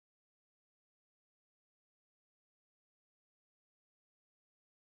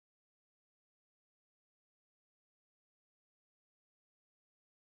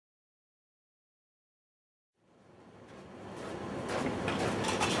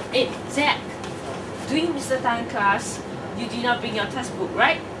Hey, Zach, during Mr. Tan class, you did not bring your textbook,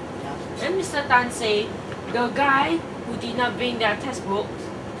 right? Yeah. And Mr. Tan say, the guy who did not bring their textbook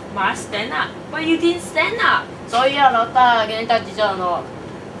must stand up. But you didn't stand up. 所以啊，老大给你带几张咯。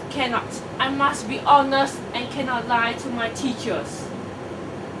 Cannot. I must be honest and cannot lie to my teachers.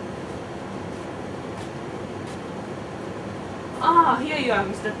 Ah, here you are,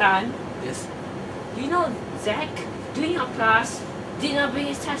 Mr. Tan. Yes. You know, Zach, during your class, did not bring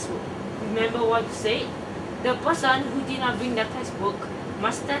his textbook. Remember what you said? The person who did not bring the textbook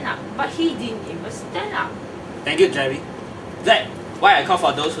must stand up, but he didn't even stand up. Thank you, Jerry. Zach, why I call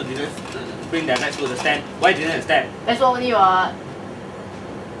for those who didn't bring their textbook to stand? Why didn't you stand? That's only what.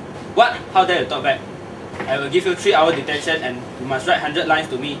 What? How dare you talk back? I will give you 3-hour detention and you must write 100 lines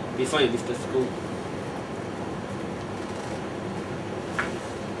to me before you leave the school.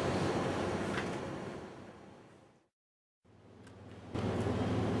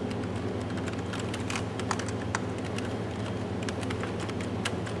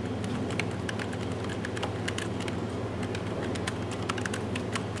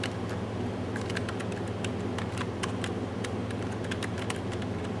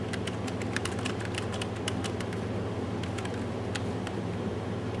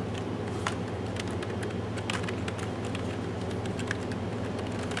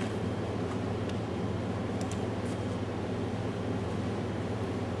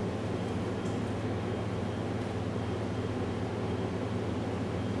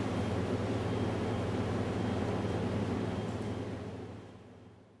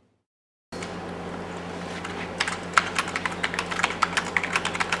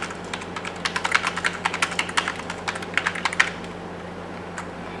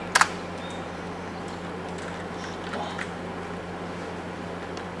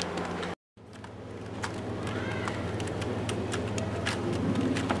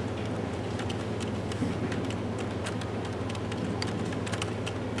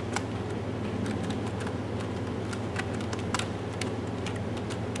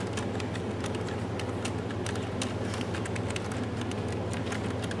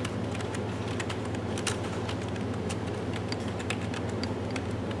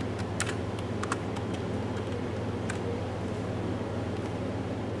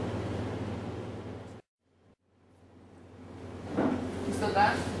 Mr.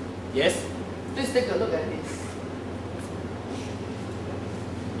 Tan, Yes? please take a look at this.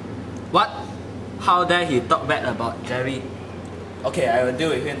 What? How dare he talk bad about Jerry? Okay, I will deal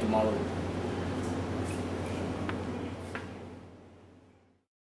with him tomorrow.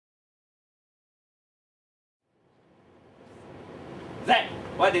 Zach,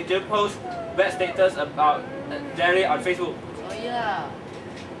 why did you post bad status about Jerry on Facebook? 所以啊，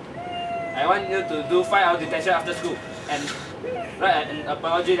 I want you to do 5-hour detention after school and write an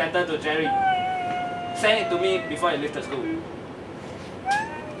apology letter to Jerry. Send it to me before you leave the school.